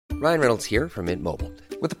Ryan Reynolds here from Mint Mobile.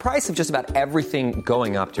 With the price of just about everything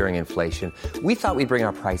going up during inflation, we thought we'd bring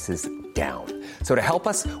our prices down. So to help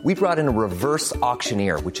us, we brought in a reverse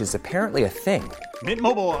auctioneer, which is apparently a thing. Mint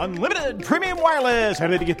Mobile Unlimited Premium Wireless. How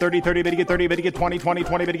to get 30, 30, bit to get 30, bit to get 20, 20,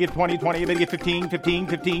 20, bit to get 20, 20, bit to get 15, 15,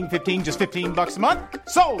 15, 15, just $15 a month?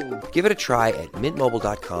 Sold! Give it a try at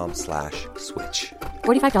mintmobile.com/switch.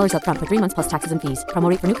 $45 up front for 3 months plus taxes and fees. Promo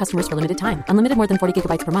rate for new customers for limited time. Unlimited more than 40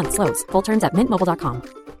 gigabytes per month. Slows full terms at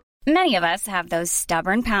mintmobile.com. Many of us have those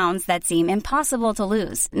stubborn pounds that seem impossible to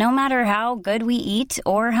lose, no matter how good we eat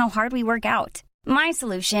or how hard we work out. My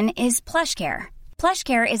solution is PlushCare.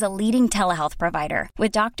 PlushCare is a leading telehealth provider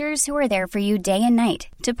with doctors who are there for you day and night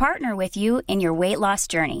to partner with you in your weight loss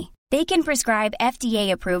journey. They can prescribe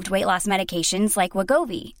FDA-approved weight loss medications like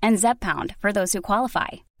Wegovy and Zepbound for those who qualify.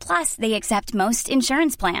 Plus, they accept most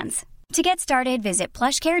insurance plans. To get started, visit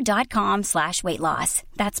plushcare.com/weightloss.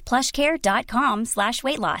 That's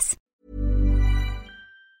plushcare.com/weightloss.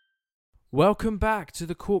 Welcome back to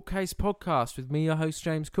the Court Case Podcast with me, your host,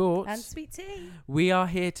 James Court. And Sweet Tea. We are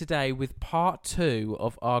here today with part 2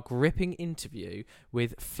 of our gripping interview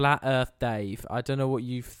with Flat Earth Dave. I don't know what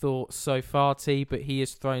you've thought so far, T, but he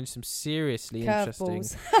has thrown some seriously interesting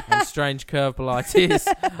and strange curveball ideas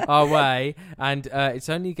our way. And it's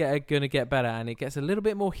only going to get better, and it gets a little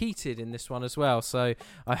bit more heated in this one as well. So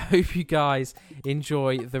I hope you guys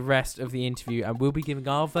enjoy the rest of the interview, and we'll be giving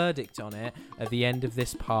our verdict on it at the end of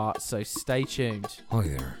this part. So stay tuned. Hi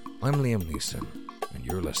there, I'm Liam Neeson, and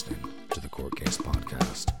you're listening to the Court Case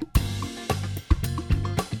Podcast.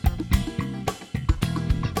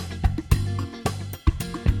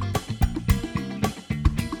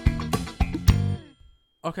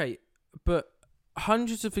 Okay, but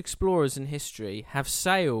hundreds of explorers in history have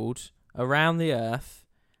sailed around the Earth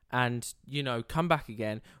and, you know, come back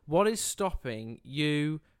again. What is stopping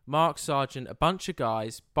you, Mark Sargent, a bunch of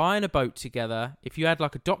guys buying a boat together, if you had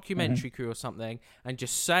like a documentary crew or something, and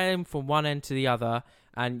just sailing from one end to the other,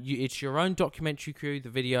 and it's your own documentary crew, the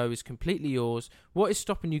video is completely yours. What is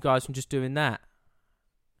stopping you guys from just doing that?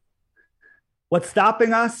 What's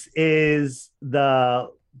stopping us is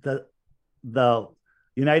the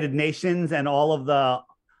United Nations and all of the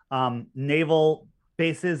naval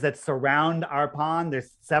bases that surround our pond.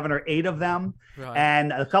 There's 7 or 8 of them. Right.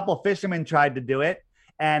 And a couple of fishermen tried to do it.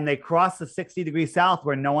 And they crossed the 60 degrees south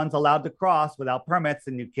where no one's allowed to cross without permits,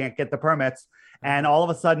 and you can't get the permits. And all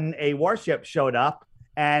of a sudden, a warship showed up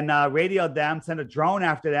and radioed them, sent a drone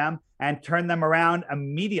after them, and turned them around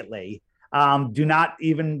immediately. Do not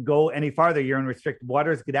even go any farther. You're in restricted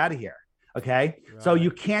waters. Get out of here. Okay. Right. So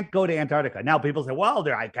you can't go to Antarctica. Now people say, well,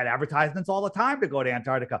 I got advertisements all the time to go to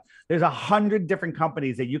Antarctica. There's 100 different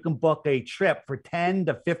companies that you can book a trip for $10,000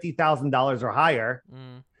 to $50,000 or higher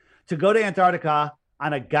to go to Antarctica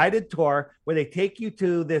on a guided tour where they take you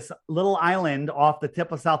to this little island off the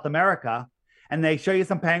tip of South America, and they show you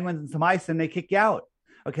some penguins and some ice, and they kick you out.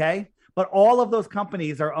 Okay. But all of those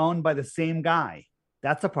companies are owned by the same guy.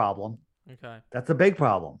 That's a problem. Okay. That's a big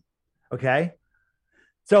problem. Okay.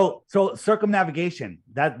 So circumnavigation,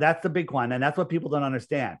 that's the big one. And that's what people don't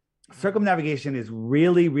understand. Circumnavigation is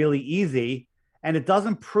really, really easy. And it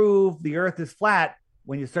doesn't prove the earth is flat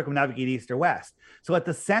when you circumnavigate east or west. So at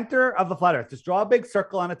the center of the flat earth, just draw a big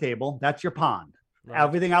circle on a table. That's your pond. Right.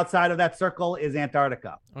 Everything outside of that circle is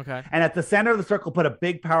Antarctica. Okay. And at the center of the circle, put a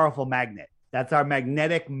big, powerful magnet. That's our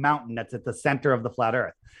magnetic mountain that's at the center of the flat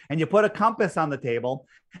earth. And you put a compass on the table,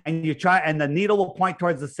 and you try, and the needle will point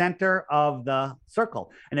towards the center of the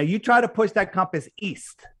circle. And now you try to push that compass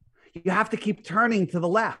east. You have to keep turning to the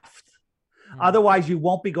left. Otherwise, you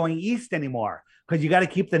won't be going east anymore, because you got to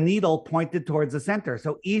keep the needle pointed towards the center.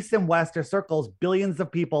 So east and west are circles. Billions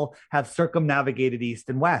of people have circumnavigated east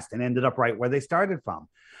and west and ended up right where they started from.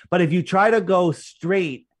 But if you try to go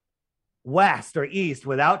straight west or east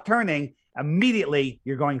without turning, immediately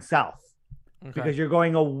you're going south. Okay. Because you're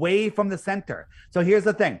going away from the center. So here's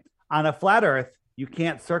the thing. On a flat earth, you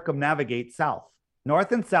can't circumnavigate south.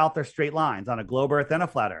 North and south are straight lines on a globe earth and a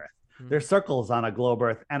flat earth. There's circles on a globe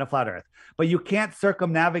earth and a flat earth. But you can't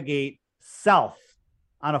circumnavigate south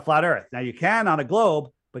on a flat earth. Now you can on a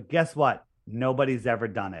globe, but guess what? Nobody's ever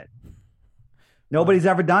done it. Nobody's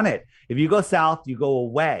ever done it. If you go south, you go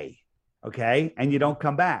away, okay? And you don't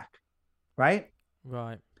come back, right?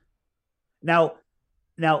 Right. Now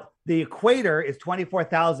the equator is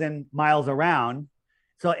 24,000 miles around.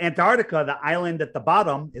 So Antarctica, the island at the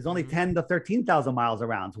bottom, is only 10 to 13,000 miles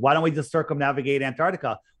around. So why don't we just circumnavigate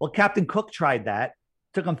Antarctica? Well, Captain Cook tried that.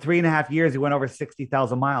 Took him 3.5 years. He went over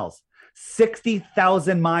 60,000 miles.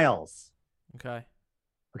 60,000 miles. Okay.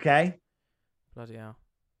 Okay. Bloody hell.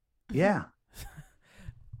 Yeah.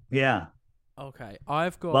 Yeah. Okay,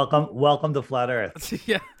 I've got welcome to Flat Earth.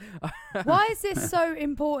 Yeah. Why is this so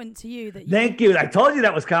important to you? Thank you. I told you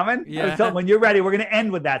that was coming. Yeah. When you're ready, we're going to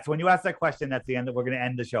end with that. So when you ask that question, that's the end. We're going to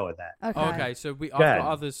end the show with that. Okay. So I've got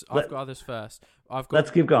others. I've got others first.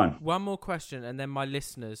 Let's keep going. One more question, and then my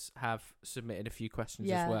listeners have submitted a few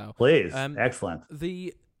questions as well. Please. Excellent.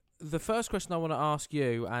 The first question I want to ask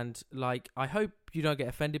you, and I hope you don't get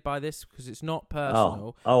offended by this because it's not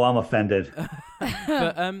personal. Oh, I'm offended.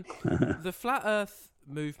 But the Flat Earth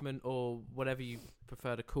movement, or whatever you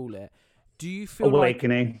prefer to call it, do you feel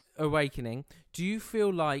awakening? Do you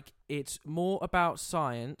feel like it's more about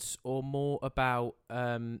science or more about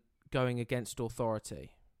going against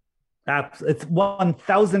authority? It's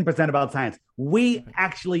 1,000% about science. We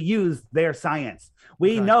actually use their science.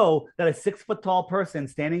 We know that a 6-foot tall person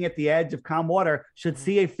standing at the edge of calm water should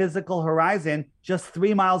see a physical horizon just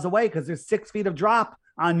 3 miles away because there's 6 feet of drop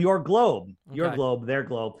on your globe. Your globe, their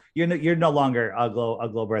globe. You're no longer a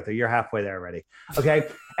globe earther. You're halfway there already. Okay,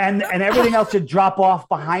 and everything else should drop off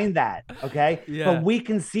behind that. Okay, but we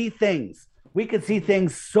can see things. We can see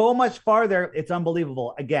things so much farther. It's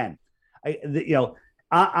unbelievable. Again,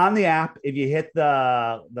 on the app, if you hit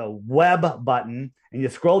the web button and you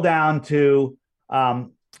scroll down to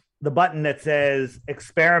the button that says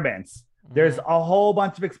experiments, there's a whole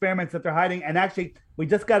bunch of experiments that they're hiding. And actually, we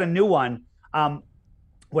just got a new one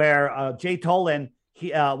where Jay Tolan,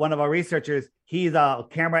 one of our researchers, he's a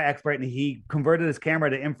camera expert and he converted his camera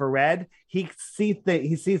to infrared. He sees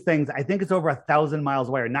things. I think it's over 1,000 miles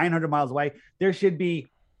away or 900 miles away. There should be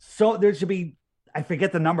I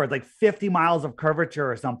forget the number, like 50 miles of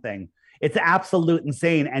curvature or something. It's absolute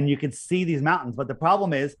insane. And you can see these mountains. But the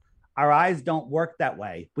problem is our eyes don't work that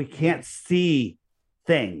way. We can't see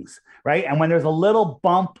things, right? And when there's a little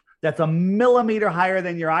bump that's a millimeter higher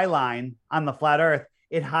than your eye line on the flat Earth,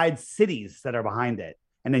 it hides cities that are behind it.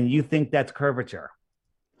 And then you think that's curvature.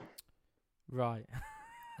 Right.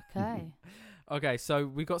 Okay. Okay, so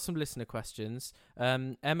we got some listener questions.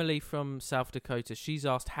 Emily from South Dakota, she's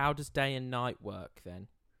asked, how does day and night work then?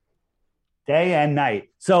 Day and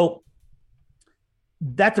night. So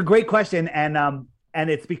that's a great question. And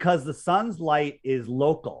it's because the sun's light is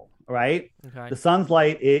local, right? Okay. The sun's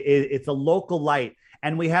light, it's a local light.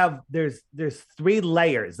 And there's 3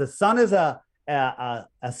 layers. The sun is a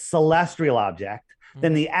celestial object.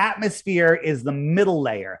 Then the atmosphere is the middle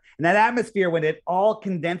layer. And that atmosphere, when it all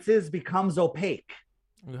condenses, becomes opaque,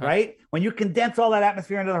 right? When you condense all that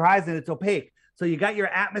atmosphere into the horizon, it's opaque. So you got your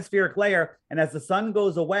atmospheric layer. And as the sun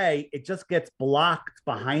goes away, it just gets blocked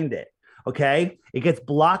behind it, okay? It gets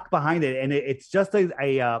blocked behind it. And it's just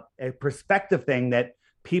a perspective thing that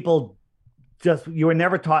people you were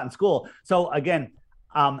never taught in school. So again,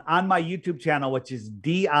 on my YouTube channel, which is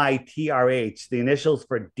DITRH, the initials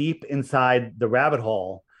for Deep Inside the Rabbit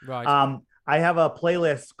Hole. Right. I have a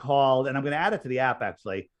playlist called, and I'm going to add it to the app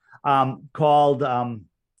actually, called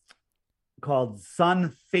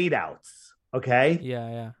Sun Fade Outs. Okay.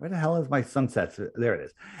 Yeah. Where the hell is my sunsets? There it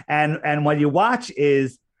is. And what you watch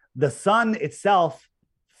is the sun itself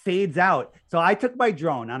fades out. So I took my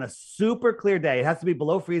drone on a super clear day. It has to be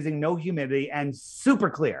below freezing, no humidity, and super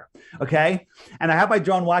clear. Okay. And I have my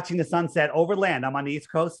drone watching the sunset over land. I'm on the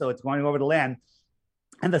East Coast, so it's going over the land.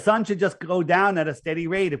 And the sun should just go down at a steady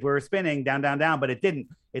rate if we were spinning down, but it didn't.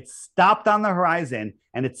 It stopped on the horizon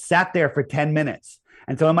and it sat there for 10 minutes.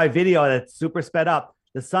 And so in my video that's super sped up,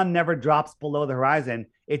 the sun never drops below the horizon.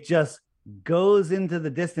 It just goes into the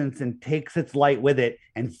distance and takes its light with it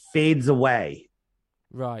and fades away.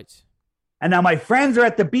 Right. And now my friends are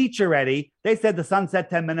at the beach already. They said the sun set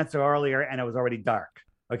 10 minutes earlier and it was already dark.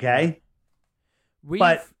 Okay.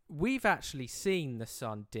 We've actually seen the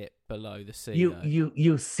sun dip below the sea.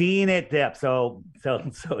 You've seen it dip. So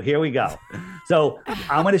here we go. So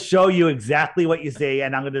I'm going to show you exactly what you see,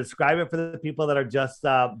 and I'm going to describe it for the people that are just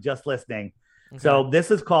listening. Okay. So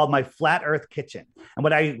this is called my flat Earth kitchen. And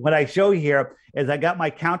what I show you here is I got my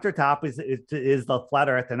countertop is the flat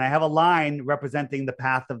Earth, and I have a line representing the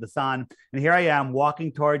path of the sun. And here I am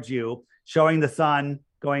walking towards you, showing the sun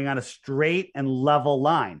going on a straight and level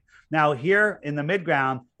line. Now here in the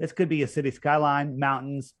midground, this could be a city skyline,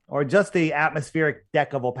 mountains, or just the atmospheric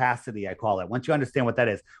deck of opacity, I call it. Once you understand what that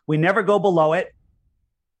is, we never go below it,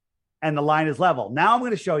 and the line is level. Now I'm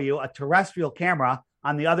going to show you a terrestrial camera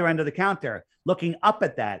on the other end of the counter, looking up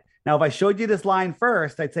at that. Now, if I showed you this line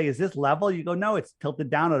first, I'd say, is this level? You go, no, it's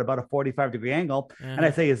tilted down at about a 45-degree angle. Mm-hmm. And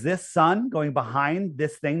I say, is this sun going behind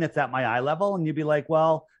this thing that's at my eye level? And you'd be like,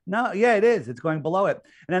 well, no, yeah, it is. It's going below it.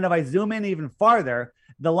 And then if I zoom in even farther,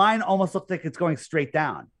 the line almost looks like it's going straight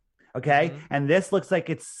down. Okay. Mm-hmm. And this looks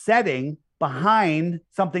like it's setting behind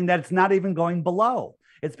something that's not even going below.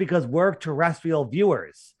 It's because we're terrestrial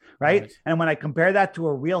viewers, right? And when I compare that to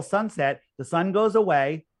a real sunset, the sun goes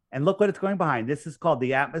away and look what it's going behind. This is called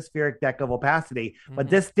the atmospheric deck of opacity. But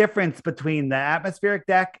this difference between the atmospheric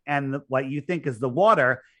deck and what you think is the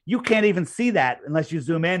water, you can't even see that unless you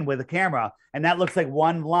zoom in with a camera. And that looks like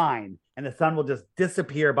one line, and the sun will just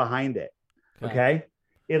disappear behind it. Okay?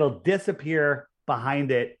 It'll disappear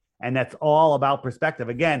behind it. And that's all about perspective.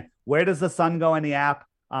 Again, where does the sun go in the app?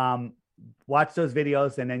 Watch those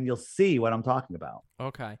videos, and then you'll see what I'm talking about.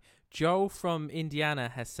 Okay. Joel from Indiana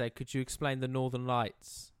has said, could you explain the Northern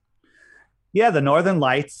Lights? Yeah, the Northern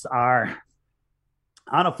Lights are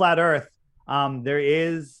on a flat Earth. There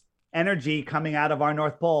is energy coming out of our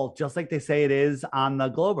North Pole, just like they say it is on the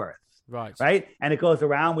globe Earth. Right. And it goes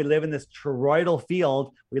around. We live in this toroidal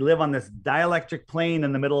field. We live on this dielectric plane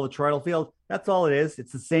in the middle of the toroidal field. That's all it is.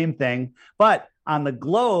 It's the same thing. But on the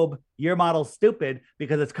globe, your model's stupid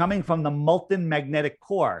because it's coming from the molten magnetic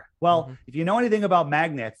core. Well, if you know anything about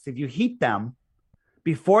magnets, if you heat them,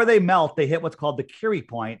 before they melt, they hit what's called the Curie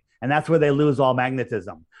point, and that's where they lose all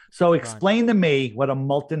magnetism. So explain to me what a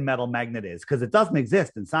molten metal magnet is, because it doesn't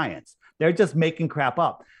exist in science. They're just making crap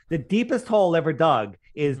up. The deepest hole ever dug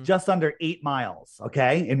is just under 8 miles,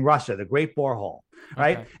 okay, in Russia, the Great Borehole,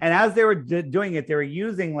 right? Okay. And as they were doing it, they were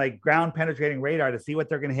using like ground penetrating radar to see what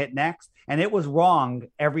they're going to hit next. And it was wrong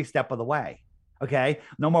every step of the way, okay?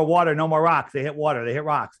 No more water, no more rocks. They hit water, they hit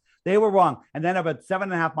rocks. They were wrong. And then about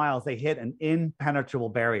 7.5 miles, they hit an impenetrable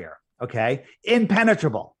barrier, okay?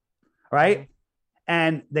 Impenetrable, right?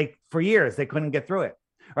 And for years, they couldn't get through it,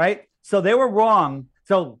 right? So they were wrong.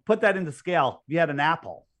 So put that into scale. You had an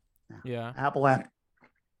apple. Yeah.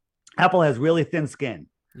 Apple has really thin skin.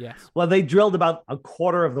 Yes. Well, they drilled about a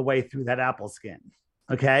quarter of the way through that apple skin,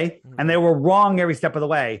 okay? And they were wrong every step of the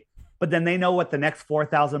way. But then they know what the next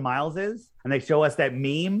 4,000 miles is. And they show us that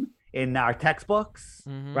meme in our textbooks,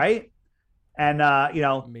 right? And,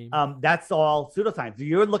 that's all pseudoscience.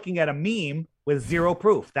 You're looking at a meme with zero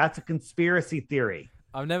proof. That's a conspiracy theory.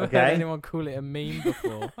 I've never heard anyone call it a meme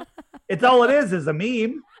before. It's all it is a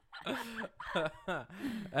meme.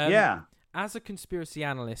 Yeah. As a conspiracy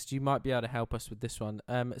analyst, you might be able to help us with this one.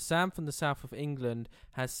 Sam from the south of England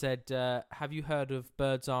has said, have you heard of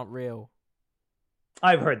birds aren't real?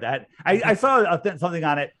 I've heard that. I saw something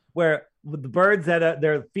on it where the birds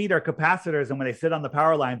their feet are capacitors, and when they sit on the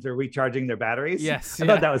power lines, they're recharging their batteries. Yes. I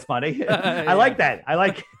thought that was funny. I like that.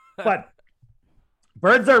 But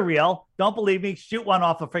birds are real. Don't believe me? Shoot one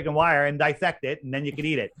off a freaking wire and dissect it, and then you can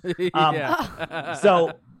eat it.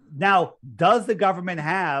 So now, does the government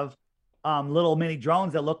have little mini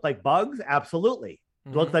drones that look like bugs? Absolutely.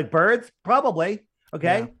 Look like birds? Probably.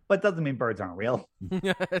 Okay. Yeah. But doesn't mean birds aren't real.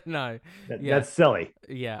 No. That's silly.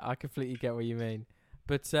 Yeah, I completely get what you mean.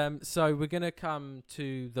 But so we're going to come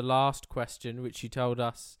to the last question, which you told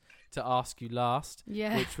us to ask you last.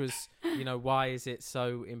 Yeah. Which was, why is it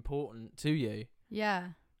so important to you? Yeah.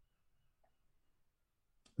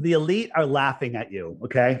 The elite are laughing at you.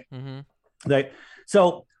 Okay.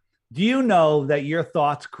 So do you know that your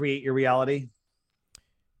thoughts create your reality?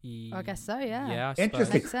 I guess so, yeah.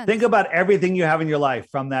 Interesting. Think about everything you have in your life,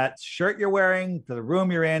 from that shirt you're wearing to the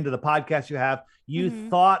room you're in to the podcast you have. You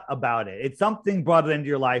thought about it. It's something brought it into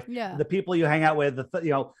your life. Yeah. The people you hang out with,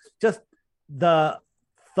 just the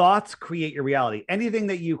thoughts create your reality. Anything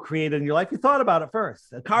that you create in your life, you thought about it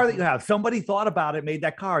first. A car that you have, somebody thought about it, made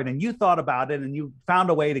that car, and then you thought about it and you found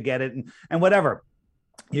a way to get it and whatever.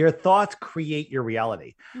 Your thoughts create your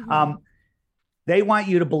reality. They want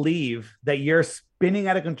you to believe that you're spinning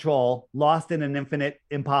out of control, lost in an infinite,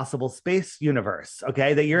 impossible space universe,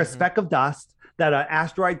 okay? That you're a speck of dust, that an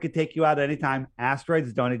asteroid could take you out at any time.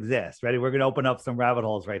 Asteroids don't exist. Ready? We're going to open up some rabbit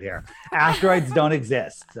holes right here. Asteroids don't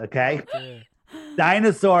exist, okay?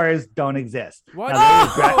 Dinosaurs don't exist. What?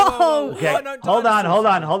 Okay. Hold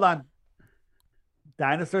on.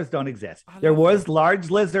 Dinosaurs don't exist. There was large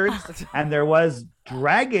lizards and there was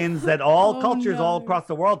dragons that all cultures all across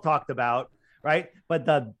the world talked about, right? But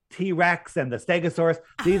the T-Rex and the Stegosaurus,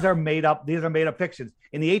 these are made up fictions.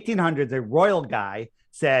 In the 1800s, a royal guy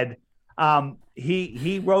said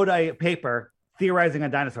he wrote a paper theorizing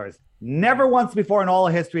on dinosaurs. Never once before in all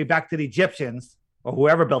of history, back to the Egyptians or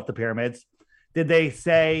whoever built the pyramids, did they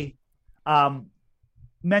say,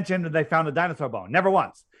 mention that they found a dinosaur bone. Never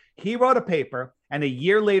once. He wrote a paper, and a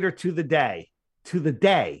year later to the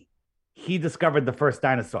day, he discovered the first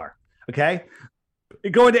dinosaur. Okay?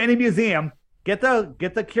 You go into any museum, Get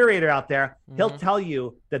the curator out there. He'll tell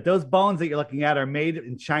you that those bones that you're looking at are made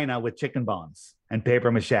in China with chicken bones and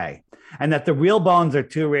paper mache, and that the real bones are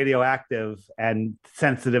too radioactive and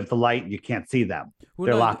sensitive to light. You can't see them.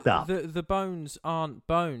 They're locked up. The bones aren't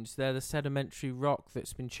bones. They're the sedimentary rock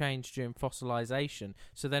that's been changed during fossilization.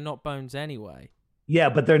 So they're not bones anyway. Yeah,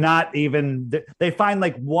 but they're not even. They find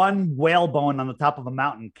like one whale bone on the top of a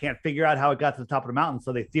mountain. Can't figure out how it got to the top of the mountain,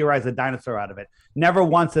 so they theorize a dinosaur out of it. Never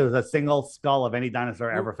once was a single skull of any dinosaur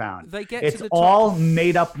ever found. It's all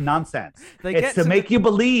made up nonsense. It's to make you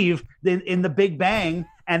believe in the Big Bang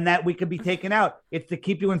and that we could be taken out. It's to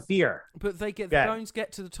keep you in fear. But the bones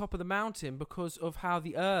get to the top of the mountain because of how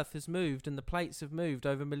the Earth has moved and the plates have moved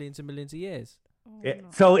over millions and millions of years.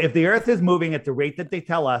 So if the Earth is moving at the rate that they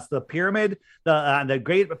tell us, the pyramid, the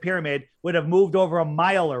Great Pyramid would have moved over a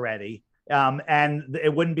mile already, and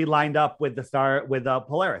it wouldn't be lined up with the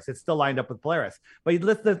Polaris. It's still lined up with Polaris. But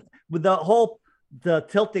with the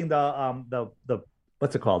tilting, the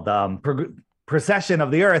what's it called, the precession of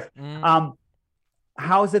the Earth.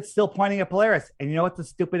 How is it still pointing at Polaris? And you know what the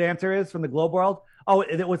stupid answer is from the globe world? Oh,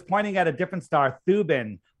 it was pointing at a different star,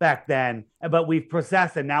 Thuban, back then, but we've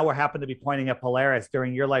processed, and now we're happen to be pointing at Polaris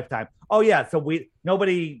during your lifetime. Oh, yeah, so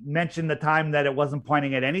nobody mentioned the time that it wasn't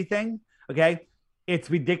pointing at anything, okay?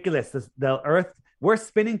 It's ridiculous. The Earth, we're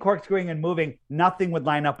spinning, corkscrewing, and moving. Nothing would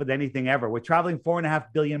line up with anything ever. We're traveling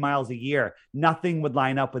 4.5 billion miles a year. Nothing would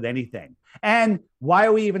line up with anything. And why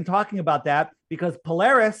are we even talking about that? Because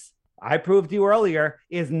Polaris, I proved to you earlier,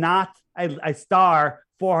 is not a star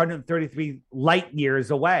 433 light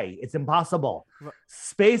years away. It's impossible.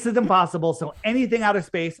 Space is impossible. So anything out of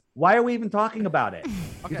space, why are we even talking about it?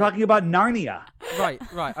 Okay. You're talking about Narnia. Right.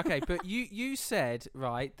 Okay, but you said,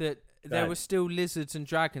 right, that there were still lizards and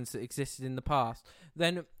dragons that existed in the past.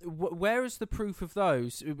 Then where is the proof of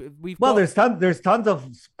those? There's tons of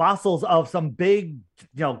fossils of some big,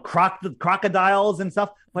 crocodiles and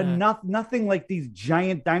stuff, but nothing like these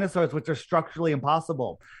giant dinosaurs, which are structurally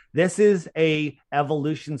impossible. This is a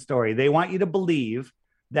evolution story. They want you to believe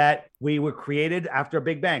that we were created after a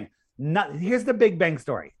Big Bang. Here's the Big Bang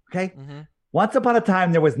story, okay? Once upon a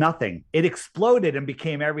time, there was nothing. It exploded and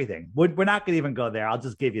became everything. We're not going to even go there. I'll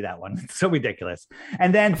just give you that one. It's so ridiculous.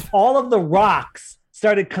 And then all of the rocks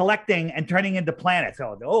started collecting and turning into planets.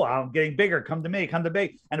 Oh, I'm getting bigger. Come to me.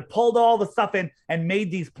 And it pulled all the stuff in and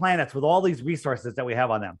made these planets with all these resources that we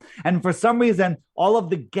have on them. And for some reason, all of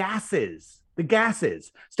the gases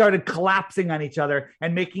started collapsing on each other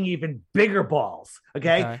and making even bigger balls.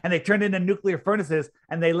 Okay. And they turned into nuclear furnaces,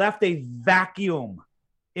 and they left a vacuum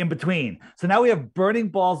in between. So now we have burning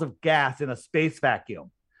balls of gas in a space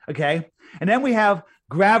vacuum. Okay. And then we have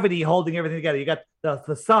gravity holding everything together. You got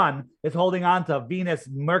the sun is holding on to Venus,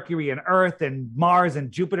 Mercury, and Earth, and Mars,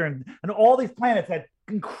 and Jupiter, and all these planets at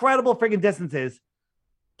incredible freaking distances,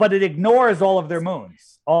 but it ignores all of their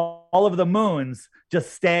moons. All of the moons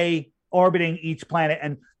just stay orbiting each planet,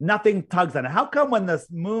 and nothing tugs on it. How come when the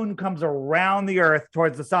moon comes around the Earth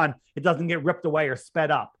towards the sun, it doesn't get ripped away or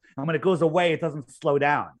sped up? And when it goes away, it doesn't slow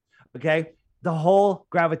down. Okay. The whole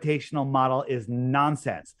gravitational model is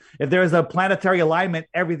nonsense. If there is a planetary alignment,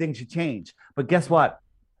 everything should change. But guess what?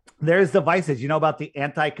 There's devices. You know about the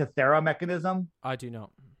Antikythera mechanism? I do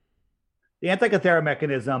not. The Antikythera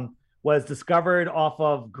mechanism was discovered off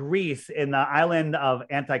of Greece in the island of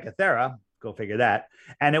Antikythera. Go figure that.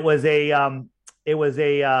 And it was a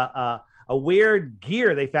weird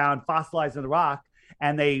gear they found fossilized in the rock.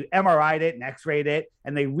 And they MRI'd it and X-rayed it,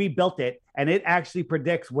 and they rebuilt it. And it actually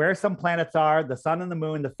predicts where some planets are, the sun and the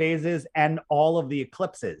moon, the phases, and all of the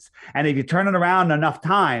eclipses. And if you turn it around enough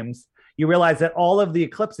times, you realize that all of the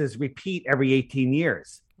eclipses repeat every 18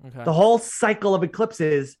 years. Okay. The whole cycle of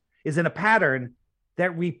eclipses is in a pattern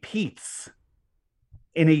that repeats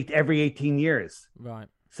in every 18 years. Right.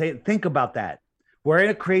 Think about that. We're in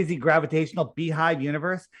a crazy gravitational beehive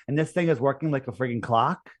universe, and this thing is working like a friggin'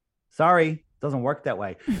 clock. Sorry. Doesn't work that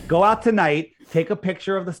way. Go out tonight, take a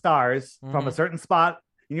picture of the stars from a certain spot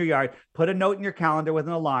in your yard, put a note in your calendar with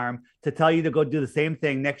an alarm to tell you to go do the same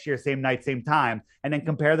thing next year, same night, same time, and then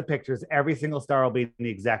compare the pictures. Every single star will be in the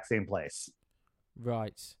exact same place.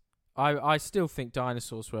 Right. I still think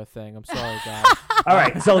dinosaurs were a thing. I'm sorry, guys. All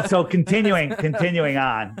right. So continuing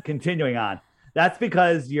on. That's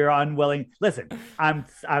because you're unwilling. Listen, I'm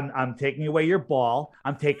taking away your ball.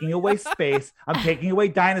 I'm taking away space. I'm taking away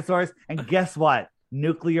dinosaurs. And guess what?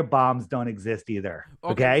 Nuclear bombs don't exist either.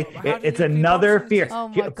 Okay? It's another fear. Oh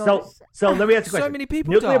my gosh. So let me ask you a question. So many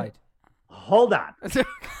people died. Hold on.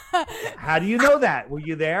 How do you know that? Were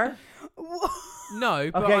you there? No,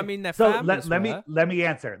 but okay. I mean their families let me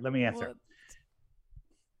answer. What?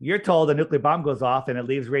 You're told a nuclear bomb goes off and it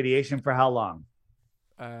leaves radiation for how long?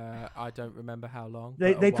 I don't remember how long.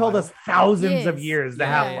 They told us thousands of years the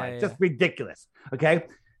half-life. Just ridiculous. Okay.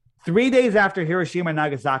 3 days after Hiroshima and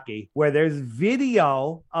Nagasaki, where there's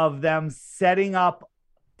video of them setting up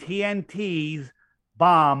TNT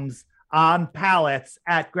bombs on pallets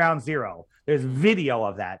at Ground Zero. There's video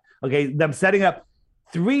of that. Okay. Them setting up.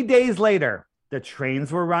 3 days later, the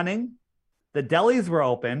trains were running. The delis were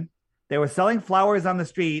open. They were selling flowers on the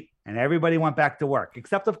street, and everybody went back to work,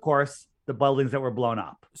 except, of course, the buildings that were blown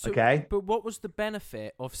up. Okay. But what was the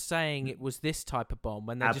benefit of saying it was this type of bomb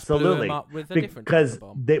when they just blew them up with a different type of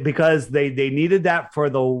bomb? Because they needed that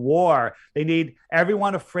for the war. They need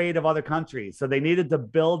everyone afraid of other countries. So they needed to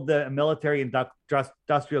build the military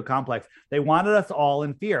industrial complex. They wanted us all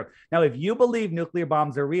in fear. Now, if you believe nuclear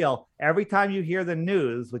bombs are real, every time you hear the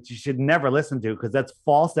news, which you should never listen to because that's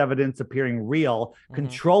false evidence appearing real,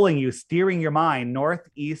 controlling you, steering your mind, north,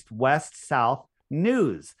 east, west, south,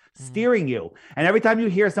 news steering you. And every time you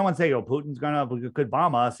hear someone say, "Oh, Putin's could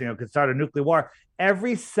bomb us, could start a nuclear war,"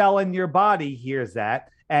 every cell in your body hears that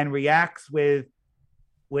and reacts with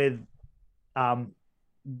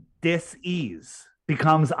dis-ease,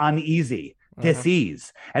 becomes uneasy,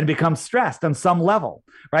 dis-ease, and becomes stressed on some level,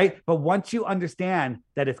 right? But once you understand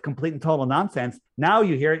that it's complete and total nonsense, now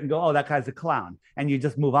you hear it and go, "Oh, that guy's a clown," and you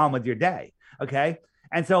just move on with your day. Okay.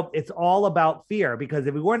 And so it's all about fear, because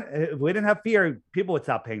if we didn't have fear, people would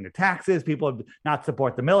stop paying their taxes. People would not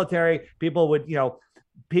support the military. People would,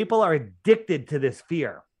 people are addicted to this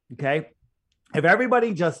fear. Okay. If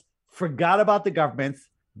everybody just forgot about the governments,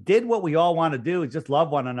 did what we all want to do, just love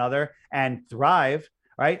one another and thrive,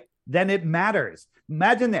 right? Then it matters.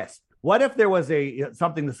 Imagine this. What if there was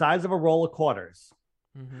something the size of a roll of quarters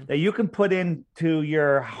that you can put into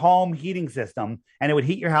your home heating system and it would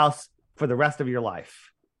heat your house for the rest of your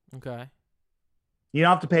life? Okay. You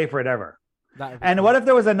don't have to pay for it ever. And cool. What if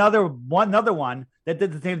there was another one that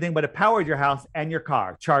did the same thing, but it powered your house and your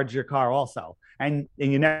car, charged your car also, and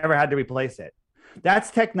you never had to replace it?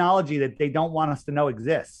 That's technology that they don't want us to know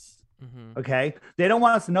exists. Okay. They don't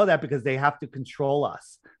want us to know that because they have to control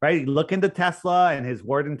us, right? Look into Tesla and his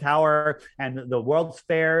Warden Tower and the World's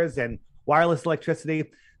Fairs and wireless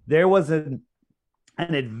electricity. There was an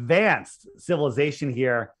advanced civilization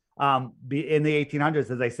here in the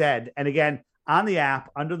 1800s, as I said. And again, on the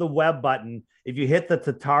app, under the web button, if you hit the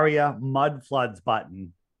Tartaria mud floods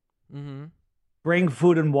button, bring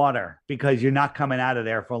food and water, because you're not coming out of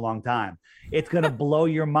there for a long time. It's going to blow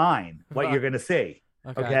your mind what you're going to see.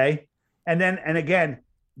 Okay. And again,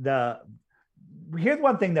 here's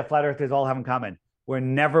one thing that flat earthers all have in common. We're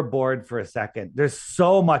never bored for a second. There's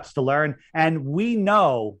so much to learn. And we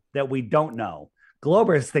know that we don't know.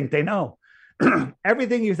 Globers think they know.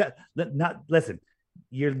 Everything you said. Listen,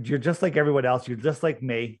 you're just like everyone else. You're just like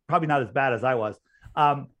me. Probably not as bad as I was.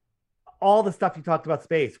 All the stuff you talked about,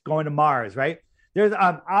 space, going to Mars, right? There's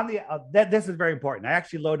this is very important. I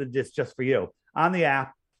actually loaded this just for you on the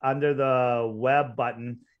app under the web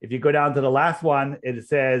button. If you go down to the last one, it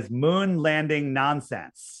says moon landing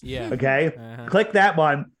nonsense. Yeah. Okay. Click that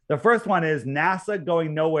one. The first one is NASA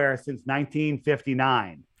going nowhere since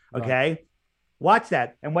 1959. Okay. Right. Watch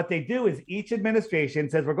that. And what they do is each administration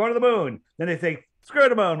says, we're going to the moon. Then they say, screw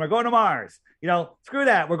the moon, we're going to Mars. Screw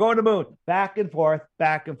that, we're going to the moon. Back and forth,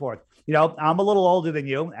 back and forth. I'm a little older than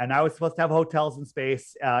you, and I was supposed to have hotels in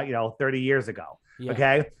space, 30 years ago. Yeah.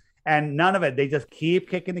 Okay. And none of it. They just keep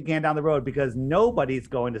kicking the can down the road because nobody's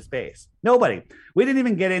going to space. Nobody. We didn't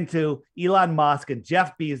even get into Elon Musk and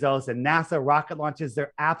Jeff Bezos and NASA rocket launches.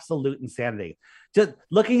 They're absolute insanity. Just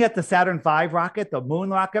looking at the Saturn V rocket, the moon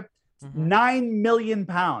rocket, 9 million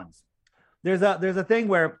pounds. There's a thing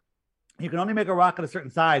where you can only make a rocket a certain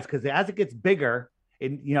size because as it gets bigger,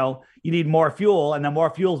 you need more fuel, and then more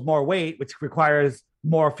fuel is more weight, which requires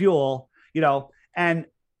more fuel, and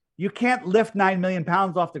you can't lift 9 million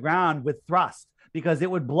pounds off the ground with thrust because it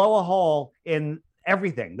would blow a hole in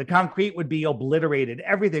everything. The concrete would be obliterated.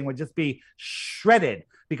 Everything would just be shredded,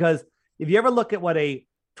 because if you ever look at what a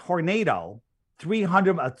tornado,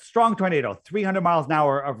 a strong tornado, 300 miles an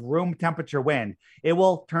hour of room temperature wind, it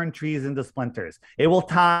will turn trees into splinters. It will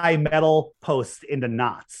tie metal posts into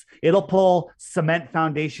knots. It'll pull cement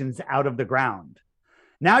foundations out of the ground.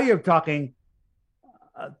 Now you're talking,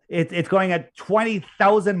 it's going at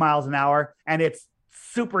 20,000 miles an hour, and it's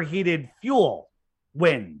superheated fuel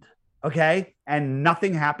wind. Okay. And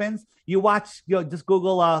nothing happens. You just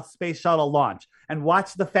Google space shuttle launch and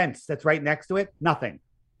watch the fence that's right next to it. Nothing.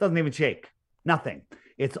 Doesn't even shake. Nothing.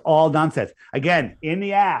 It's all nonsense. Again, in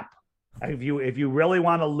the app, if you really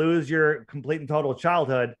want to lose your complete and total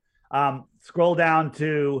childhood, scroll down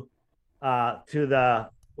to the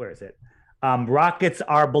where is it? Rockets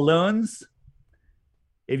are balloons.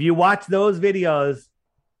 If you watch those videos,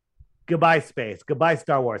 goodbye space, goodbye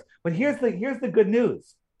Star Wars. But here's the good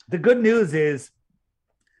news. The good news is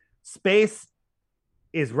space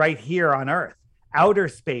is right here on Earth. Outer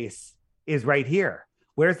space is right here.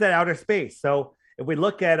 Where's that outer space? So if we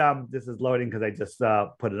look at this is loading because I just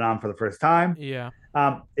put it on for the first time. Yeah.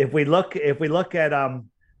 If we look at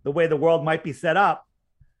the way the world might be set up,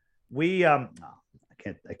 we I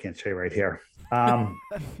can't show you right here.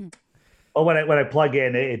 Oh, when I plug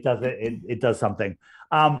in, it does something.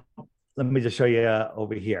 Let me just show you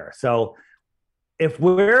over here. So if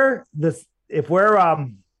we're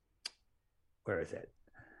where is it?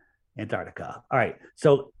 Antarctica. All right.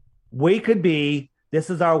 So we could be. This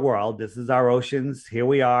is our world. This is our oceans. Here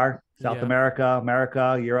we are, South America,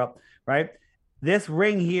 Europe, right? This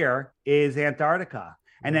ring here is Antarctica.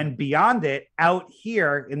 And then beyond it, out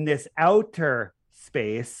here in this outer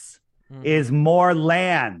space is more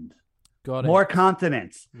land, more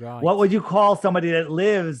continents. Right. What would you call somebody that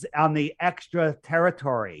lives on the extra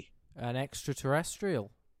territory? An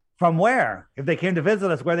extraterrestrial. From where? If they came to visit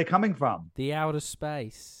us, where are they coming from? The outer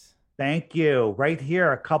space. Thank you. Right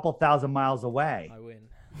here, a couple thousand miles away. I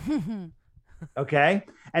win. Okay.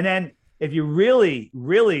 And then if you really,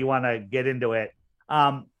 really want to get into it,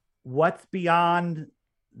 what's beyond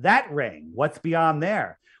that ring? What's beyond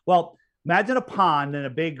there? Well, imagine a pond in a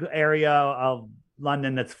big area of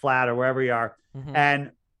London that's flat or wherever you are.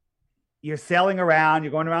 And you're sailing around,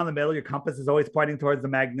 you're going around the middle. Your compass is always pointing towards the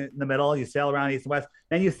magnet in the middle. You sail around east and west.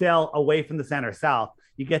 Then you sail away from the center, south.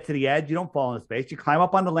 You get to the edge, you don't fall into space. You climb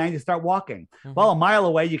up on the land, you start walking. Well, a mile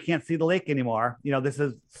away, you can't see the lake anymore. You know, this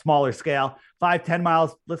is smaller scale. 5-10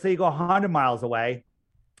 miles, let's say you go 100 miles away.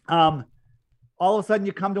 All of a sudden,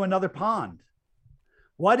 you come to another pond.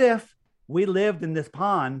 What if we lived in this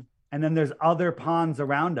pond and then there's other ponds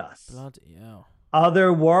around us? Bloody hell.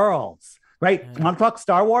 Other worlds, right? Yeah. Want to talk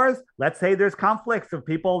Star Wars? Let's say there's conflicts of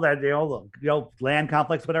people that, land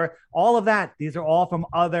conflicts, whatever. All of that, these are all from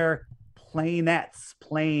other planets,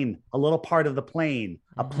 a little part of the plane,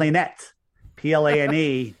 a planet,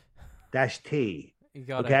 PLANE -T. You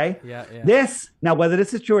got okay? It. Yeah. This, now, whether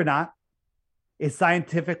this is true or not, is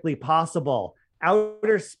scientifically possible.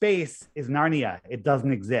 Outer space is Narnia. It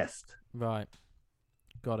doesn't exist. Right.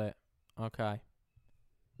 Got it. Okay.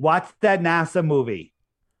 Watch that NASA movie.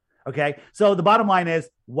 Okay. So the bottom line is,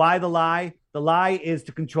 why the lie? The lie is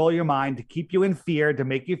to control your mind, to keep you in fear, to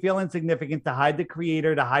make you feel insignificant, to hide the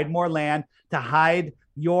creator, to hide more land, to hide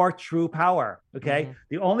your true power. Okay.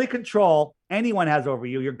 The only control anyone has over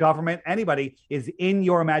you, your government, anybody, is in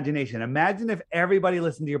your imagination. Imagine if everybody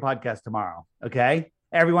listened to your podcast tomorrow. Okay.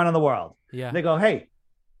 Everyone in the world. Yeah. They go, hey,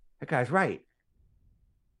 that guy's right.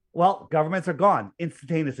 Well, governments are gone,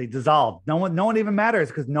 instantaneously dissolved. No one even matters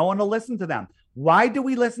because no one will listen to them. Why do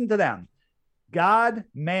we listen to them? God,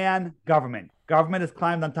 man, government. Government has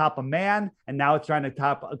climbed on top of man, and now it's trying to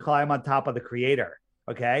climb on top of the creator.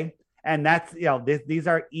 Okay. And that's, these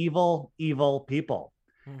are evil, evil people.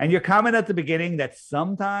 And your comment at the beginning that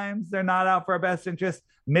sometimes they're not out for our best interest,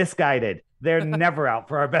 misguided. They're never out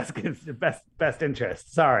for our best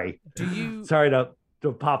interest. Sorry. Sorry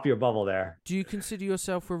to pop your bubble there. Do you consider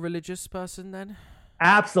yourself a religious person then?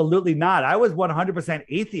 Absolutely not. I was 100%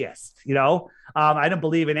 atheist. I didn't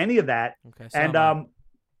believe in any of that. Okay.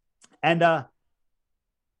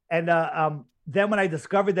 Then when I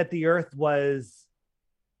discovered that the Earth was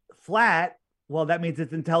flat, well, that means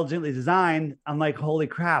it's intelligently designed. I'm like, holy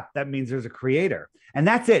crap, that means there's a creator. And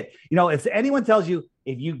that's it. If anyone tells you,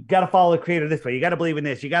 if you got to follow the creator this way, you got to believe in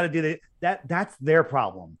this, you got to do that's their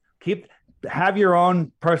problem. Have your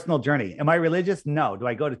own personal journey. Am I religious? No. Do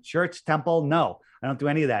I go to church, temple? No, I don't do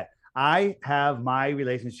any of that. I have my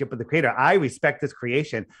relationship with the creator. I respect this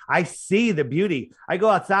creation. I see the beauty. I go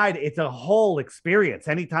outside. It's a whole experience.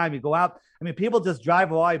 Anytime you go out, people just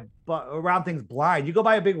drive around things blind. You go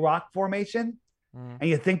by a big rock formation and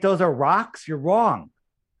you think those are rocks, you're wrong.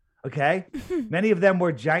 Okay. Many of them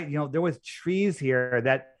were giant. There was trees here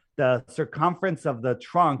that the circumference of the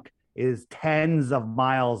trunk is tens of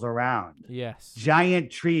miles around. Yes.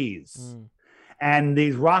 Giant trees. And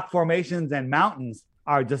these rock formations and mountains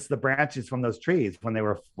are just the branches from those trees when they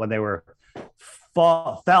were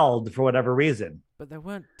felled for whatever reason. But there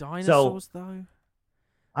weren't dinosaurs though.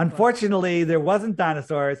 Unfortunately, there wasn't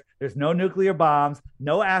dinosaurs. There's no nuclear bombs.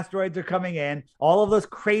 No asteroids are coming in. All of those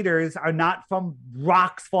craters are not from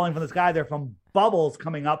rocks falling from the sky. They're from bubbles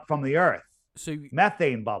coming up from the Earth. So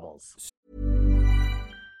methane bubbles.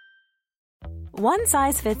 One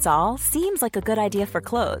size fits all seems like a good idea for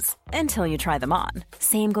clothes until you try them on.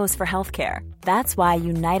 Same goes for healthcare. That's why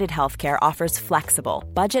United Healthcare offers flexible,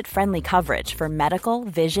 budget-friendly coverage for medical,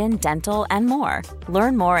 vision, dental, and more.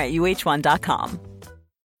 Learn more at uh1.com.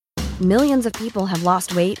 Millions of people have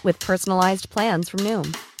lost weight with personalized plans from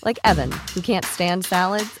Noom. Like Evan, who can't stand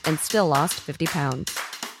salads and still lost 50 pounds.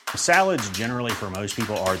 Salads generally for most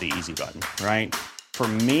people are the easy button, right? For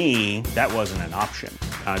me, that wasn't an option.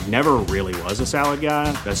 I never really was a salad guy.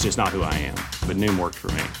 That's just not who I am. But Noom worked for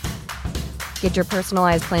me. Get your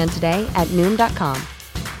personalized plan today at Noom.com.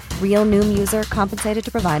 Real Noom user compensated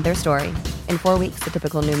to provide their story. In 4 weeks, the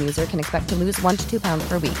typical Noom user can expect to lose 1 to 2 pounds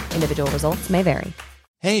per week. Individual results may vary.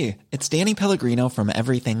 Hey, it's Danny Pellegrino from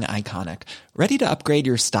Everything Iconic. Ready to upgrade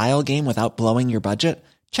your style game without blowing your budget?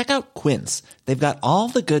 Check out Quince. They've got all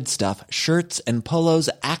the good stuff, shirts and polos,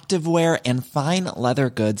 activewear, and fine leather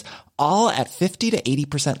goods, all at 50 to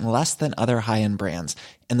 80% less than other high-end brands.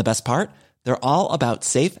 And the best part? They're all about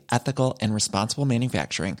safe, ethical, and responsible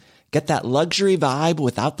manufacturing. Get that luxury vibe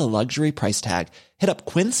without the luxury price tag. Hit up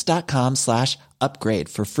quince.com/upgrade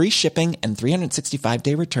for free shipping and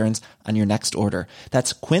 365-day returns on your next order.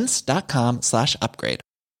 That's quince.com/upgrade.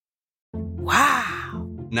 Wow.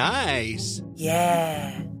 Nice.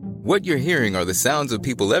 Yeah. What you're hearing are the sounds of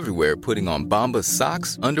people everywhere putting on Bombas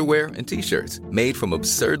socks, underwear, and T-shirts made from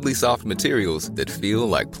absurdly soft materials that feel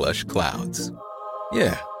like plush clouds.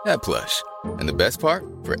 Yeah, that plush. And the best part?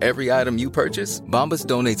 For every item you purchase, Bombas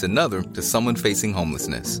donates another to someone facing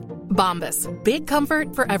homelessness. Bombas. Big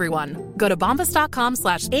comfort for everyone. Go to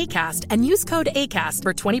bombas.com/ACAST and use code ACAST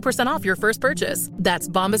for 20% off your first purchase. That's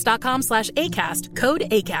bombas.com/ACAST. Code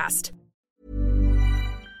ACAST.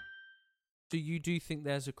 Do you think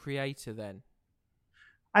there's a creator then?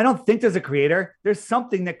 I don't think there's a creator. There's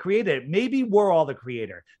something that created it. Maybe we're all the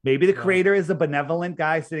creator. Maybe the creator is a benevolent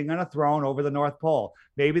guy sitting on a throne over the North Pole.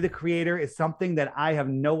 Maybe the creator is something that I have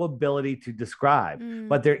no ability to describe.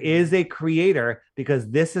 But there is a creator because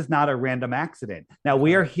this is not a random accident. Now,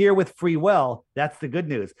 we are here with free will. That's the good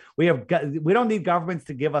news. We don't need governments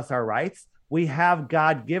to give us our rights. We have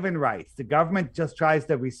God-given rights. The government just tries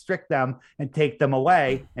to restrict them and take them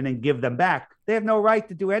away and then give them back. They have no right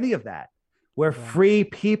to do any of that. We're free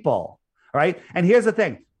people, right? And here's the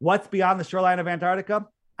thing. What's beyond the shoreline of Antarctica?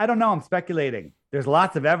 I don't know. I'm speculating. There's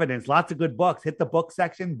lots of evidence, lots of good books. Hit the book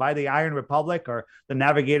section by the Iron Republic or The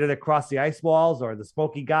Navigator That Crossed the Ice Walls or The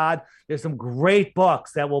Smoky God. There's some great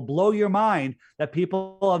books that will blow your mind that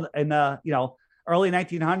people in the, early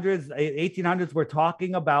 1900s, 1800s were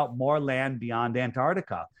talking about more land beyond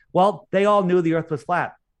Antarctica. Well, they all knew the Earth was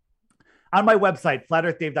flat. On my website,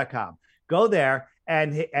 flatearthdave.com, go there.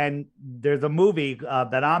 And there's a movie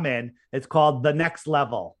that I'm in. It's called The Next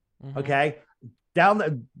Level. Mm-hmm. Okay,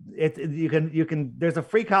 you can. There's a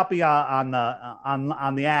free copy on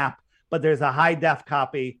the app, but there's a high def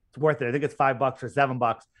copy. It's worth it. I think it's $5 or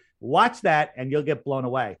 $7. Watch that, and you'll get blown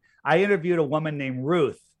away. I interviewed a woman named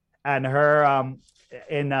Ruth, and her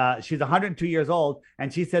she's 102 years old,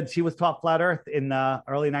 and she said she was taught flat Earth in the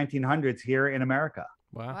early 1900s here in America.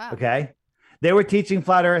 Wow. Okay. They were teaching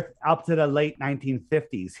flat Earth up to the late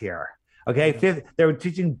 1950s here. Okay. They were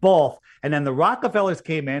teaching both. And then the Rockefellers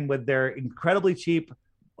came in with their incredibly cheap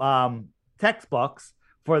textbooks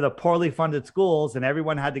for the poorly funded schools. And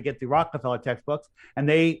everyone had to get the Rockefeller textbooks. And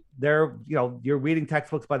you're reading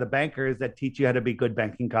textbooks by the bankers that teach you how to be good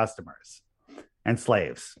banking customers and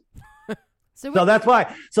slaves. So that's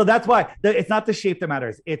why it's not the shape that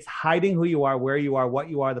matters. It's hiding who you are, where you are,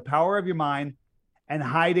 what you are, the power of your mind, and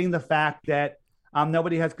hiding the fact that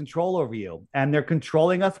nobody has control over you. And they're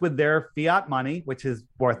controlling us with their fiat money, which is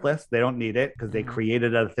worthless. They don't need it because they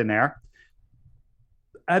created it out of thin air.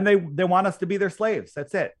 And they want us to be their slaves.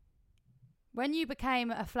 That's it. When you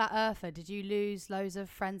became a flat earther, did you lose loads of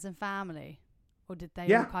friends and family? Or did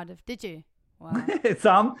they all did you? Wow.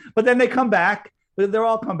 Some, but then they come back. They're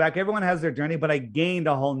all come back. Everyone has their journey, but I gained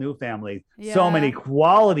a whole new family. Yeah. So many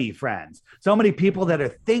quality friends. So many people that are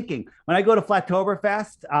thinking. When I go to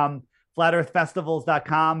Flattoberfest,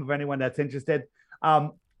 flatearthfestivals.com, for anyone that's interested,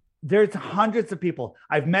 there's hundreds of people.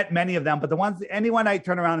 I've met many of them, but anyone I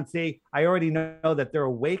turn around and see, I already know that they're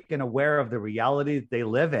awake and aware of the reality that they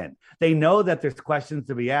live in. They know that there's questions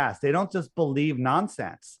to be asked. They don't just believe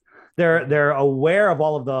nonsense. They're aware of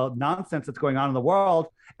all of the nonsense that's going on in the world.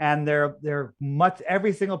 And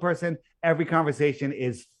every single person, every conversation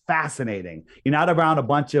is fascinating. You're not around a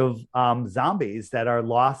bunch of zombies that are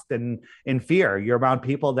lost in fear. You're around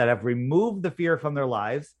people that have removed the fear from their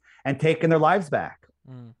lives and taken their lives back.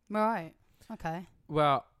 Right. Okay.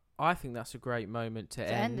 Well, I think that's a great moment to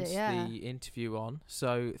end the interview on.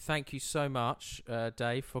 So thank you so much,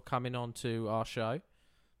 Dave, for coming on to our show.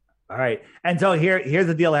 All right. And so here's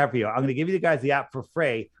the deal I have for you. I'm going to give you guys the app for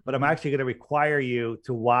free, but I'm actually going to require you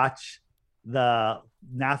to watch the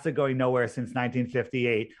NASA Going Nowhere Since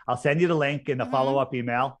 1958. I'll send you the link in the follow-up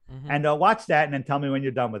email and watch that and then tell me when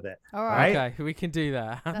you're done with it. All right. Okay, we can do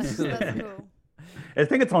that. That's cool. I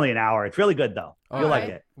think it's only an hour. It's really good, though. You'll like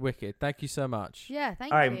it. Wicked. Thank you so much. Yeah,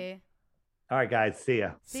 thank you. All right, guys. See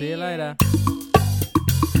ya. See you later.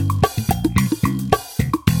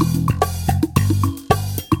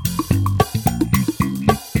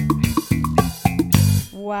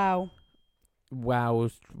 Wow.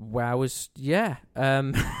 Yeah.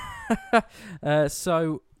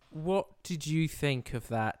 So what did you think of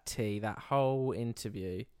that, T, that whole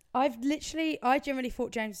interview? I generally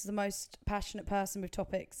thought James was the most passionate person with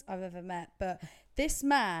topics I've ever met, but this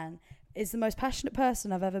man is the most passionate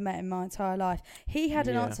person I've ever met in my entire life. He had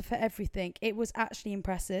an answer for everything. It was actually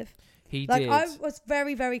impressive. He did. I was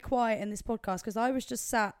very, very quiet in this podcast because I was just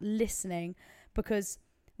sat listening because,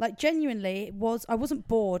 like, genuinely, I wasn't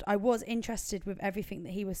bored. I was interested with everything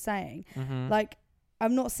that he was saying. Like,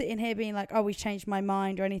 I'm not sitting here being like, oh, he's changed my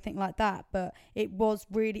mind or anything like that. But it was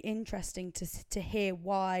really interesting to hear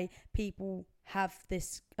why people have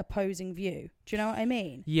this opposing view. Do you know what I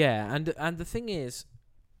mean? Yeah, and the thing is,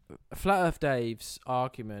 Flat Earth Dave's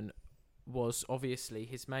argument was obviously,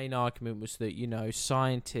 his main argument was that, you know,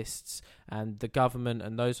 scientists and the government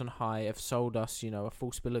and those on high have sold us, you know, a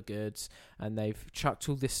false bill of goods, and they've chucked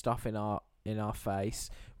all this stuff in our face,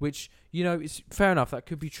 which, you know, is fair enough. That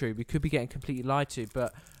could be true. We could be getting completely lied to.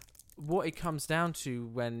 But what it comes down to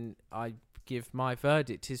when I give my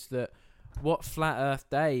verdict is that what Flat Earth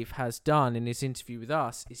Dave has done in his interview with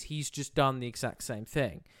us is he's just done the exact same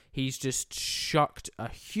thing. He's just shucked a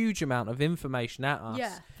huge amount of information at us.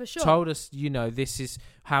 Yeah, for sure. Told us, you know, this is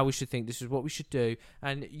how we should think. This is what we should do.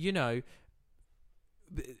 And, you know,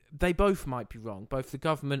 they both might be wrong. Both the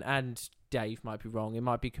government and Dave might be wrong. It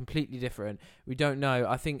might be completely different. We don't know.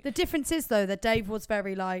 I think the difference is, though, that Dave was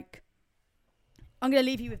very like, I'm going to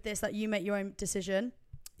leave you with this, like, you make your own decision.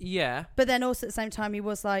 Yeah. But then also at the same time, he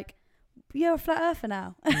was like, you're a flat earther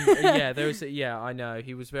now. I know.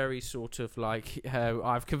 He was very sort of like,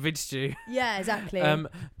 I've convinced you. Yeah, exactly.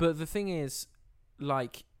 But the thing is,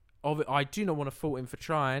 like, I do not want to fault him for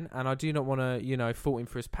trying, and I do not want to, you know, fault him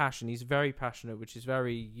for his passion. He's very passionate, which is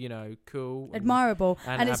very, you know, cool. Admirable.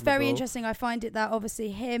 And it's very admirable. interesting. I find it that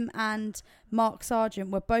obviously him and Mark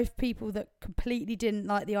Sargent were both people that completely didn't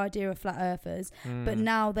like the idea of flat earthers, but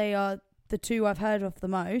now they are the two I've heard of the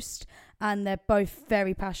most, and they're both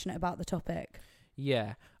very passionate about the topic.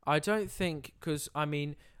 Yeah. I don't think, because, I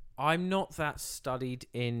mean, I'm not that studied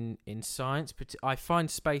in science, but I find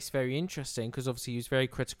space very interesting because obviously he was very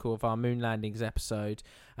critical of our moon landings episode,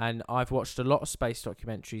 and I've watched a lot of space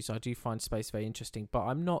documentaries. I do find space very interesting, but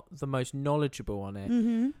I'm not the most knowledgeable on it.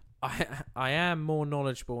 Mm-hmm. I am more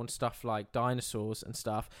knowledgeable on stuff like dinosaurs and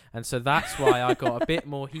stuff, and so that's why I got a bit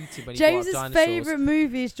more heated when he brought up dinosaurs. James's favourite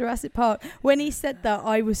movie is Jurassic Park. When he said that,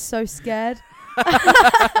 I was so scared.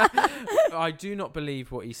 I do not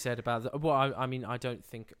believe what he said about that. Well, I mean, I don't.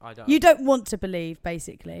 You don't want to believe,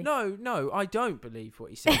 basically. No, I don't believe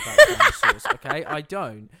what he said about dinosaurs. Okay, I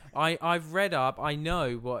don't. I've read up. I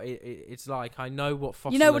know what it's like. I know what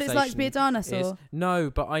fossilization. You know what it's like to be a dinosaur. Is. No,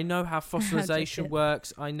 but I know how fossilization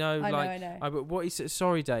works. I know. I know. What he said.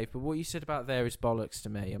 Sorry, Dave, but what you said about there is bollocks to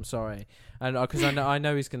me. I'm sorry, and because I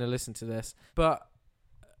know he's going to listen to this, but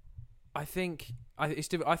I think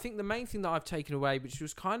the main thing that I've taken away, which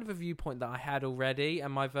was kind of a viewpoint that I had already,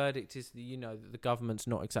 and my verdict is that the government's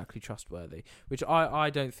not exactly trustworthy, which I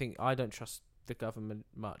don't trust the government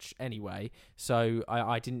much anyway, so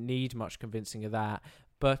I didn't need much convincing of that.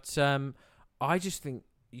 But I just think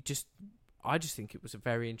it was a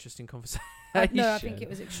very interesting conversation. No, I think it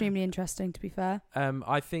was extremely interesting, to be fair.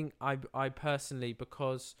 I think I personally,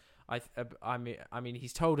 because I mean,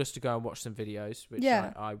 he's told us to go and watch some videos, which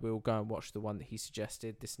I will go and watch the one that he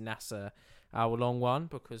suggested, this NASA hour-long one,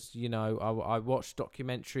 because, you know, I watched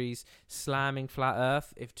documentaries slamming Flat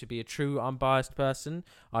Earth. If to be a true unbiased person,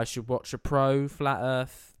 I should watch a pro-Flat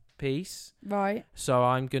Earth piece. Right. So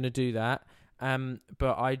I'm going to do that.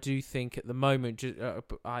 But I do think at the moment,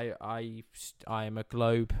 I am a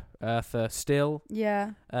globe earther still.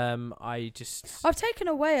 Yeah. I've taken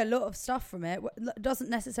away a lot of stuff from it. Doesn't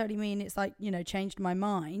necessarily mean it's like, you know, changed my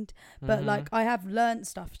mind, but like I have learnt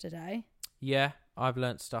stuff today. Yeah, I've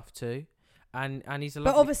learnt stuff too, and he's a.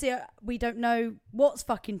 But obviously, we don't know what's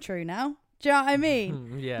fucking true now. Do you know what I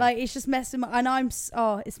mean? Yeah. Like it's just messing.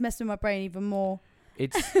 It's messing with my brain even more.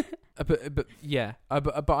 It's but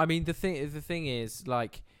I mean the thing is,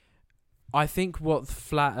 like, I think what the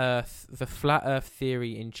flat Earth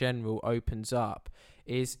theory in general opens up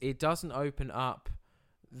is it doesn't open up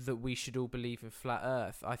that we should all believe in flat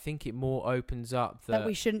Earth. I think it more opens up that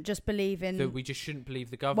we shouldn't just believe in that we just shouldn't believe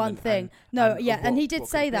the government. One thing, and he did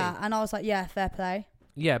say that, and I was like, yeah, fair play.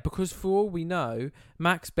 Yeah, because for all we know,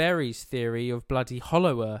 Max Berry's theory of bloody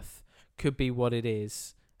hollow Earth could be what it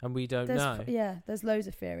is, and we don't know. There's loads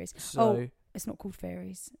of theories. So, it's not called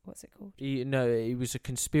theories. What's it called? No, he was a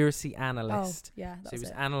conspiracy analyst. Oh, yeah, so he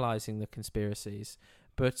was analysing the conspiracies.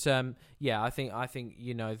 But I think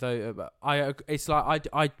though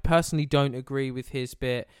I personally don't agree with his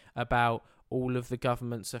bit about all of the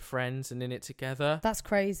governments are friends and in it together. That's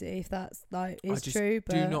crazy if that's is true.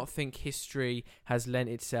 But I do not think history has lent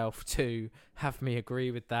itself to have me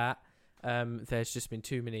agree with that. There's just been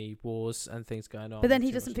too many wars and things going on. But then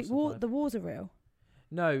he doesn't think the wars are real.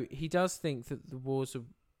 No, he does think that the wars are.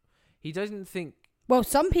 He doesn't think. Well,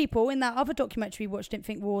 some people in that other documentary we watched didn't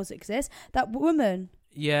think wars exist. That woman.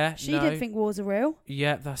 Yeah, she didn't think wars are real.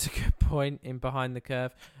 Yeah, that's a good point in Behind the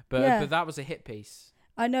Curve. But that was a hit piece.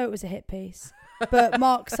 I know it was a hit piece. But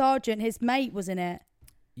Mark Sargent, his mate, was in it.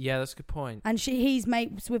 Yeah, that's a good point. And he's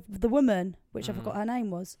mates with the woman, which I forgot her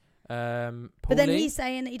name was. But then he's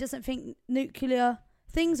saying that he doesn't think nuclear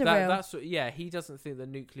things are real. He doesn't think that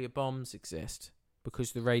nuclear bombs exist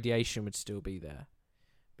because the radiation would still be there.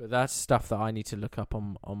 But that's stuff that I need to look up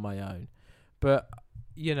on my own. But,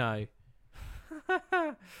 you know...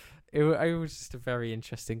 it was just a very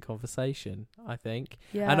interesting conversation, I think.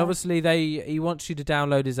 Yeah. And obviously he wants you to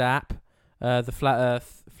download his app, the Flat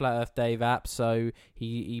Earth Dave app. So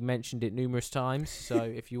he mentioned it numerous times. So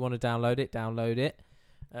if you want to download it,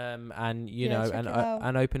 and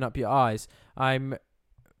and open up your eyes. I'm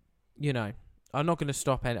not going to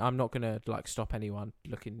stop I'm not going to stop anyone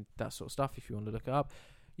looking that sort of stuff. If you want to look it up,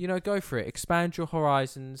 go for it. Expand your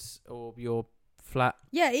horizons or your flat.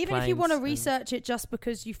 Yeah, even if you want to research it just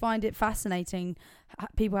because you find it fascinating,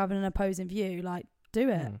 people having an opposing view, do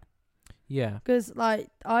it. Yeah. Because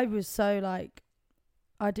I was so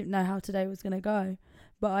I didn't know how today was going to go,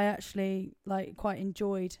 but I actually quite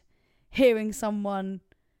enjoyed hearing someone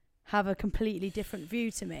have a completely different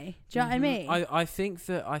view to me. Do you know what I mean? I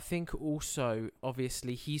think also,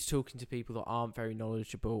 obviously, he's talking to people that aren't very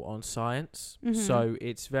knowledgeable on science. Mm-hmm. So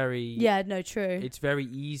it's very... Yeah, no, true. It's very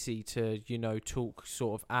easy to, talk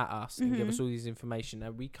sort of at us and give us all this information.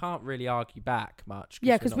 And we can't really argue back much.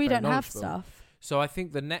 Yeah, because we don't have stuff. So I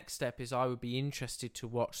think the next step is I would be interested to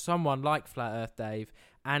watch someone like Flat Earth Dave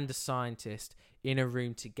and a scientist in a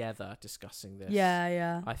room together discussing this.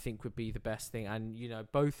 Yeah. I think would be the best thing. And,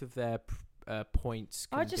 both of their points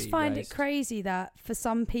can be I just find raised. it crazy that for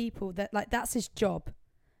some people that, that's his job.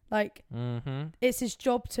 It's his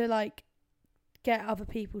job to, get other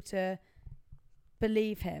people to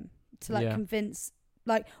believe him, to, convince...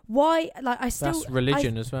 why? I still... That's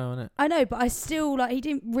religion as well, isn't it? I know, but I still, he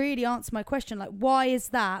didn't really answer my question. Why is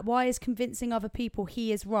that? Why is convincing other people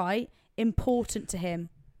he is right important to him?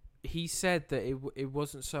 He said that it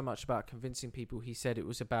wasn't so much about convincing people. He said it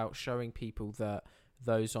was about showing people that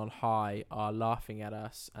those on high are laughing at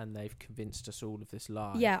us and they've convinced us all of this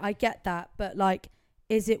lie. Yeah, I get that. But,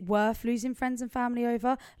 is it worth losing friends and family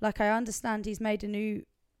over? I understand he's made a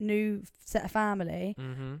new set of family,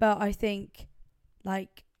 but I think... I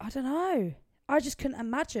don't know. I just couldn't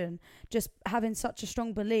imagine just having such a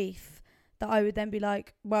strong belief that I would then be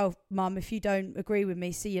like, well, Mum, if you don't agree with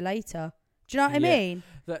me, see you later. Do you know what I mean?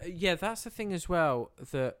 That's the thing as well.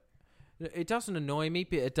 That it doesn't annoy me,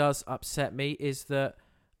 but it does upset me, is that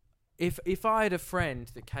if I had a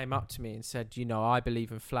friend that came up to me and said, I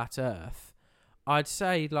believe in flat Earth, I'd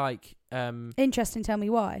say interesting, tell me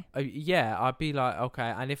why. I'd be like,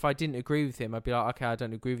 okay. And if I didn't agree with him, I'd be like, okay, I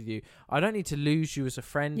don't agree with you. I don't need to lose you as a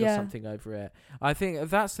friend or something over it. I think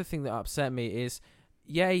that's the thing that upset me is,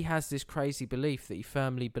 he has this crazy belief that he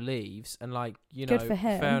firmly believes, and Good for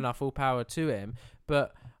him. Fair enough, all power to him.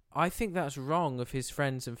 But I think that's wrong of his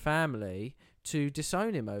friends and family to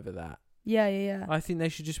disown him over that. Yeah. I think they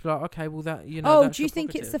should just be like, okay, well that Oh, do you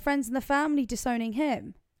think it's the friends and the family disowning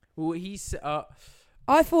him? Well, he's.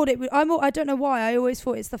 I thought it would. I don't know why. I always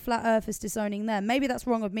thought it's the flat earthers disowning them. Maybe that's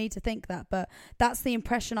wrong of me to think that, but that's the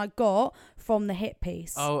impression I got from the hit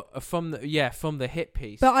piece. Oh, from the hit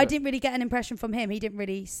piece. But I didn't really get an impression from him. He didn't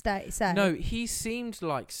really say. No, he seemed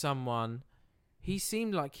like someone. He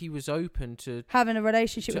seemed like he was open to having a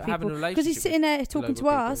relationship with people because he's sitting there talking to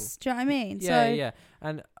us. Do you know what I mean? Yeah.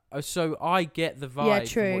 And so I get the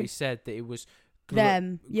vibe from what he said, that it was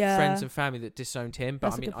them, friends and family that disowned him.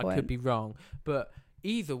 But That's I could be wrong. But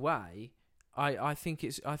either way, I think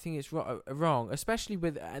it's wrong, especially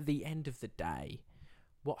with at the end of the day,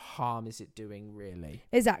 what harm is it doing really?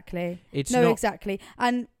 Exactly. Exactly.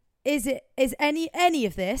 And is any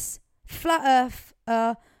of this flat Earth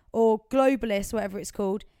or globalist, whatever it's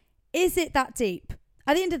called, is it that deep?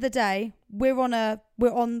 At the end of the day, we're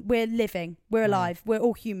living, we're alive, we're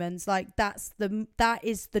all humans. Like that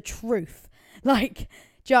is the truth. Like,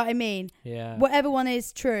 do you know what I mean? Yeah. Whatever one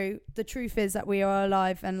is true, the truth is that we are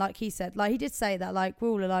alive. And like he said, like he did say that, like we're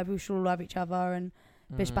all alive, we should all love each other, and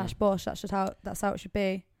bish bash bosh. That's how it should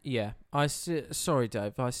be. Yeah. Sorry,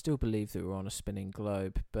 Dave. I still believe that we're on a spinning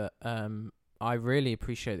globe, but I really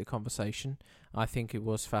appreciate the conversation. I think it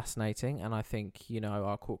was fascinating, and I think,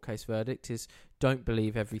 our court case verdict is don't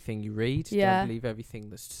believe everything you read. Yeah. Don't believe everything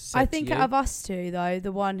that's said I think to you. out of us two, though,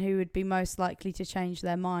 the one who would be most likely to change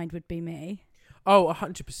their mind would be me. Oh,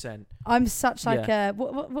 100%. I'm such like a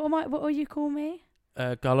what will you call me?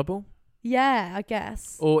 Gullible. Yeah, I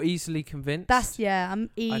guess. Or easily convinced. I'm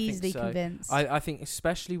easily convinced. I think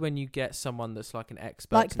especially when you get someone that's like an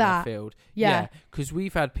expert like in that. their field. Yeah. Because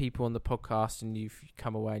we've had people on the podcast and you've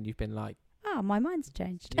come away and you've been like, oh, my mind's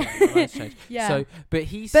changed. Yeah, my mind's changed. Yeah. So, but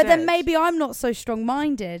then maybe I'm not so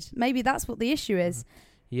strong-minded. Maybe that's what the issue is.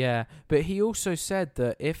 Yeah, but he also said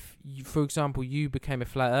that if, for example, you became a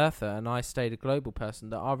flat earther and I stayed a global person,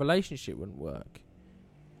 that our relationship wouldn't work.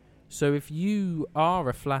 So if you are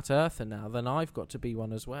a flat earther now, then I've got to be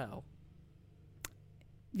one as well.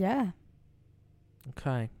 Yeah.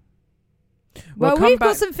 Okay. Well, we've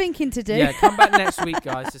got some thinking to do. Yeah, come back next week,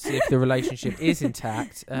 guys, to see if the relationship is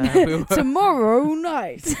intact. Tomorrow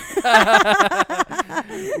night.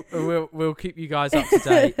 We'll keep you guys up to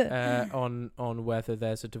date on whether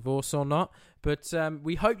there's a divorce or not. But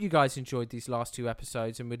we hope you guys enjoyed these last 2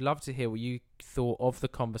 episodes, and we'd love to hear what you thought of the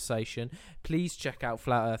conversation. Please check out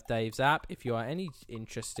Flat Earth Dave's app if you are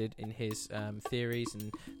interested in his theories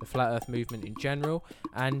and the Flat Earth movement in general.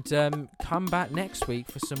 And come back next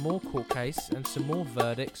week for some more court case and some more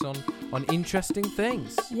verdicts on interesting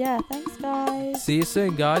things. Yeah, thanks, guys. See you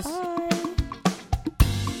soon, guys. Bye.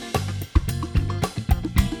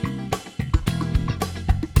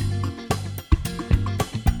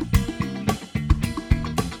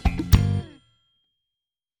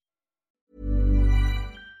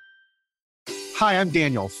 Hi, I'm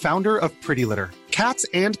Daniel, founder of Pretty Litter. Cats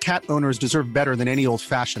and cat owners deserve better than any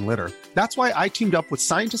old-fashioned litter. That's why I teamed up with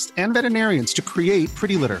scientists and veterinarians to create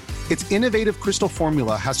Pretty Litter. Its innovative crystal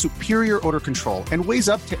formula has superior odor control and weighs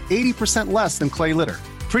up to 80% less than clay litter.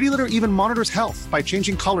 Pretty Litter even monitors health by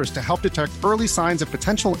changing colors to help detect early signs of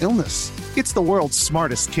potential illness. It's the world's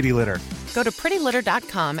smartest kitty litter. Go to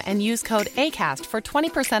prettylitter.com and use code ACAST for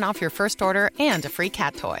 20% off your first order and a free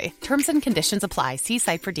cat toy. Terms and conditions apply. See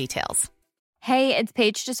site for details. Hey, it's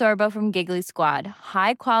Paige DeSorbo from Giggly Squad.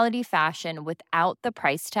 High quality fashion without the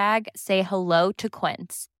price tag. Say hello to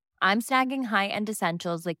Quince. I'm snagging high-end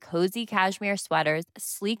essentials like cozy cashmere sweaters,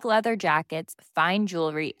 sleek leather jackets, fine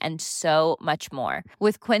jewelry, and so much more.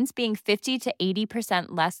 With Quince being 50 to 80%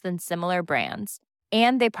 less than similar brands.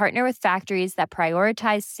 And they partner with factories that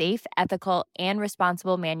prioritize safe, ethical, and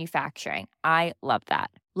responsible manufacturing. I love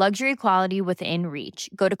that. Luxury quality within reach.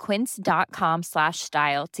 Go to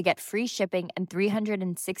quince.com/style to get free shipping and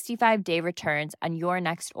 365-day returns on your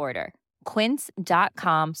next order.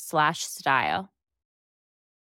 Quince.com/style.